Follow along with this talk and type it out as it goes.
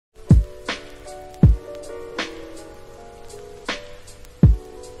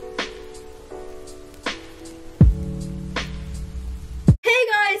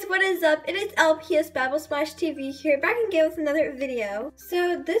up? It is LPS Babble Smash TV here, back again with another video.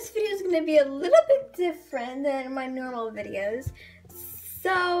 So this video is going to be a little bit different than my normal videos.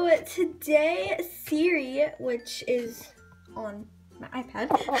 So today Siri, which is on my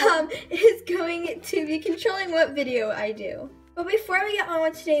iPad, is going to be controlling what video I do. But before we get on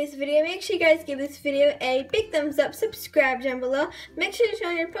with today's video, make sure you guys give this video a big thumbs up, subscribe down below, make sure to turn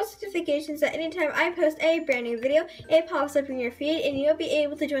on your post notifications that anytime I post a brand new video, it pops up in your feed and you'll be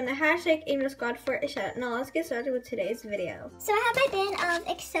able to join the hashtag #Emo Squad for a shout out. Now let's get started with today's video. So I have my bin of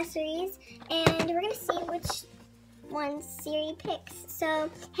accessories and we're going to see which one Siri picks. So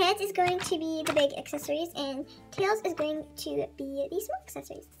heads is going to be the big accessories and tails is going to be the small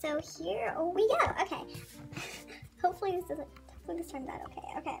accessories. So here we go. Okay. Hopefully this turns out okay.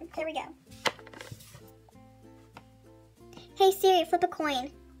 Okay, here we go. Hey Siri, flip a coin.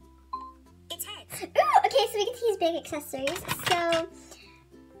 It's heads. Ooh, okay, so we get to use big accessories. So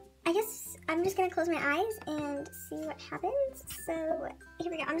I guess I'm just gonna close my eyes and see what happens. So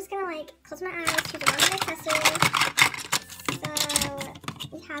here we go. I'm just gonna like close my eyes, choose one of the accessories. So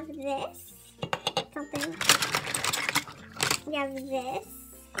we have this, something. We have this,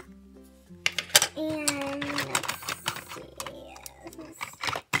 and let's see.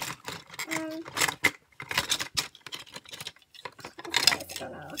 I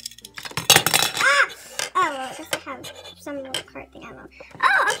don't know. Ah! Oh, well, I guess I have some little cart thing. I don't know.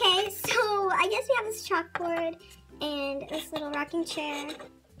 Oh, okay. So I guess we have this chalkboard and this little rocking chair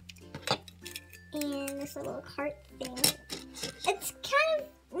and this little cart thing. It's kind of,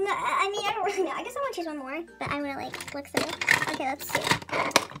 I mean, I don't really know. I guess I want to choose one more, but I want to like look through. Okay, let's see.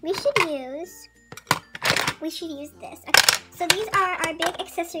 We should use this. Okay, so these are our big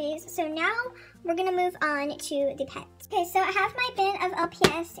accessories. So now we're gonna move on to the pets. Okay, so I have my bin of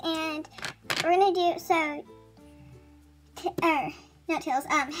LPS and we're gonna do, so, not tails,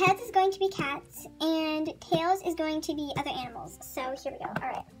 heads is going to be cats and tails is going to be other animals. So here we go, all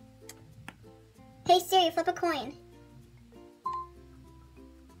right. Hey Siri, flip a coin.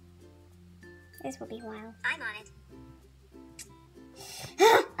 This will be a while. I'm on it.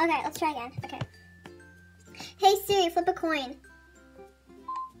 Okay, let's try again, okay. Hey Siri, flip a coin.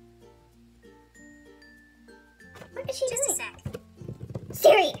 What is she Just doing? a sec.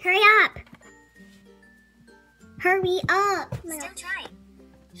 Siri, hurry up! Hurry up! Oh my Still gosh. trying.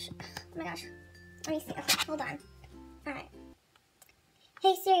 Oh my gosh. Let me see. Okay, hold on. Alright.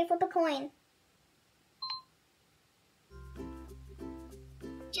 Hey Siri, flip a coin.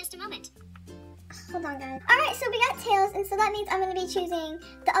 Just a moment. Hold on, guys. Alright, so we got tails, and so that means I'm going to be choosing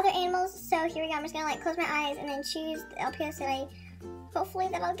the other animals. So here we go. I'm just going to like close my eyes and then choose the LPS that I, hopefully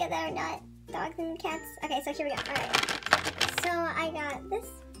that I'll get there, not dogs and cats. Okay, so here we go. Alright. So I got this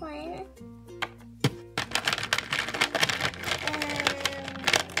one.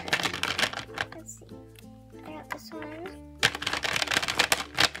 Let's see. I got this one.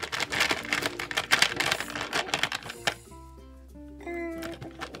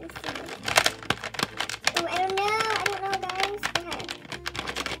 This one,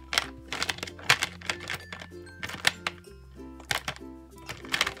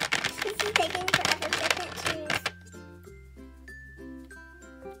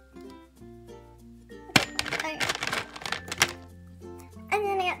 and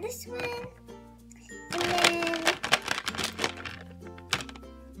then I got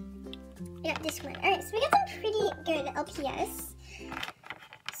this one. Alright, so we got some pretty good LPS.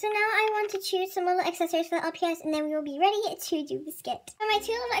 So now I want to choose some little accessories for the LPS, and then we will be ready to do the skit. So my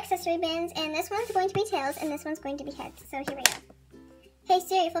two little accessory bins, and this one's going to be tails, and this one's going to be heads. So here we go. Hey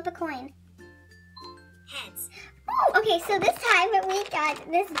Siri, flip a coin. Heads. Oh, okay, so this time we got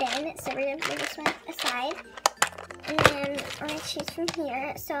this bin, so we're going to put this one aside. And then I'm going to choose from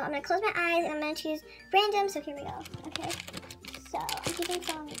here. So I'm going to close my eyes and I'm going to choose random. So here we go. Okay. So I'm choosing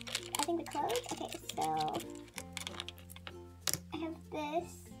from, I think, the clothes. Okay, so I have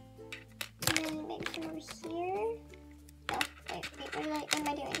this. And then maybe from over here. No, wait, what am I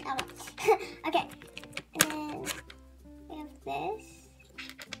doing? I don't know. Okay. And then we have this.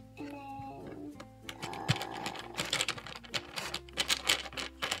 And then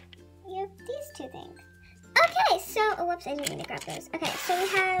we have these two things. Okay, so, oh, whoops, I didn't mean to grab those. Okay, so we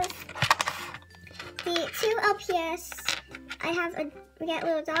have the two LPS. We got a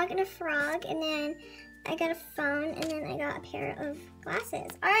little dog and a frog, and then I got a phone, and then I got a pair of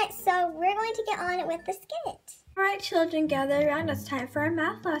glasses. Alright, so we're going to get on with the skit. Alright children, gather around, it's time for our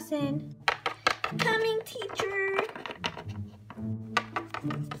math lesson. Coming, teacher.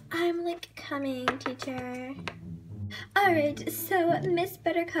 I'm like, coming, teacher. Alright, so Miss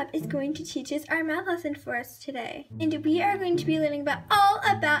Buttercup is going to teach us our math lesson for us today. And we are going to be learning all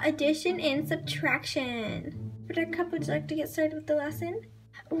about addition and subtraction. Buttercup, would you like to get started with the lesson?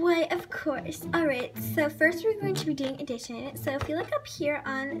 Why, of course. Alright, so first we're going to be doing addition. So if you look up here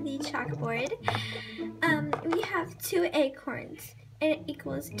on the chalkboard, we have 2 acorns. And it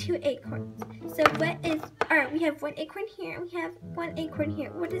equals 2 acorns. So we have 1 acorn here, and we have 1 acorn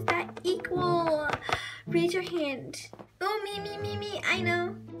here. What does that equal? Raise your hand. Oh, me, I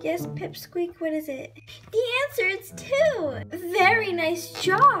know. Yes, Pipsqueak, what is it? The answer is 2. Very nice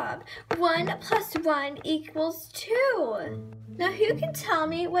job. 1 plus 1 equals 2. Now who can tell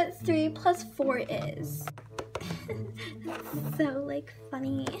me what 3 plus 4 is? So, like,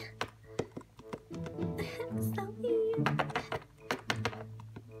 funny. So weird.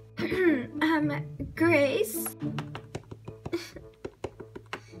 Grace?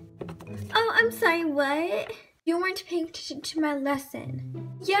 Oh, I'm sorry, what? You weren't paying attention to my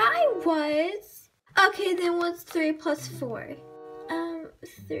lesson. Yeah, I was. Okay, then what's 3 plus 4?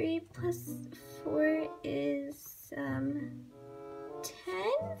 3 plus 4 is, 10?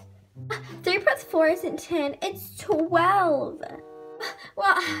 3 plus 4 isn't 10, it's 12.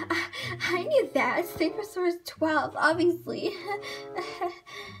 Well, I knew that. 3 plus 4 is 12, obviously.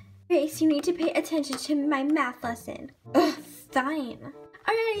 Grace, you need to pay attention to my math lesson. Ugh, fine.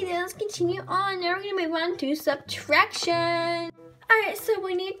 Alrighty then, let's continue on. Now we're going to move on to subtraction. Alright, so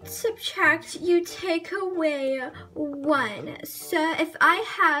when you subtract, you take away 1. So if I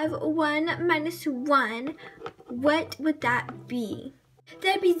have 1 minus 1, what would that be?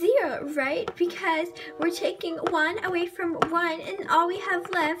 That'd be 0, right? Because we're taking 1 away from 1 and all we have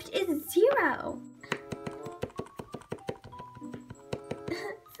left is 0.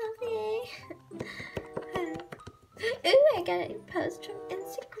 Something. Ooh, I got a post from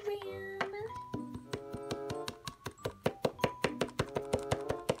Instagram.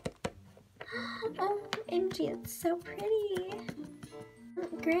 Oh, MG, it's so pretty.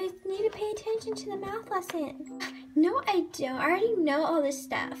 Grace, you need to pay attention to the math lesson. No, I don't. I already know all this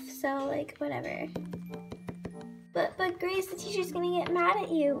stuff, so, like, whatever. But Grace, the teacher's gonna get mad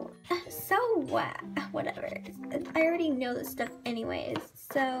at you. So what? Whatever. I already know this stuff anyways,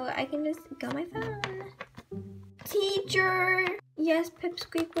 so I can just go on my phone. Teacher! Yes,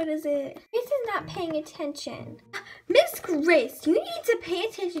 Pipsqueak, what is it? Grace is not paying attention. Miss Grace, you need to pay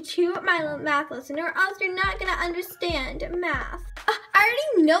attention to my math lesson or else you're not gonna understand math. I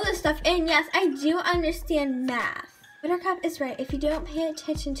already know this stuff, and yes, I do understand math. Buttercup is right. If you don't pay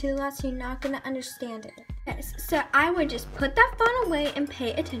attention to the lesson, you're not going to understand it. Yes, so I would just put that phone away and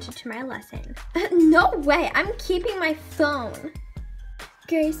pay attention to my lesson. No way. I'm keeping my phone.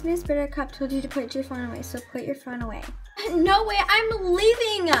 Grace, Miss Buttercup told you to put your phone away, so put your phone away. No way. I'm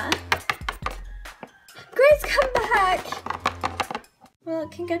leaving. Grace, come back. Well,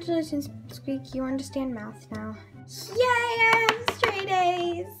 congratulations, Squeak. You understand math now. Yay, I have straight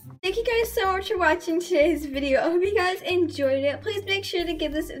A's. Thank you guys so much for watching today's video. I hope you guys enjoyed it. Please make sure to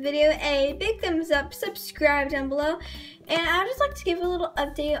give this video a big thumbs up, subscribe down below, and I would just like to give a little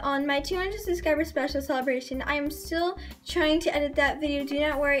update on my 200 subscriber special celebration. I am still trying to edit that video. Do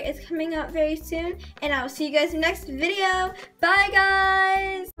not worry, it's coming out very soon, and I will see you guys in the next video. Bye,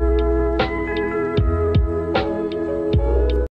 guys!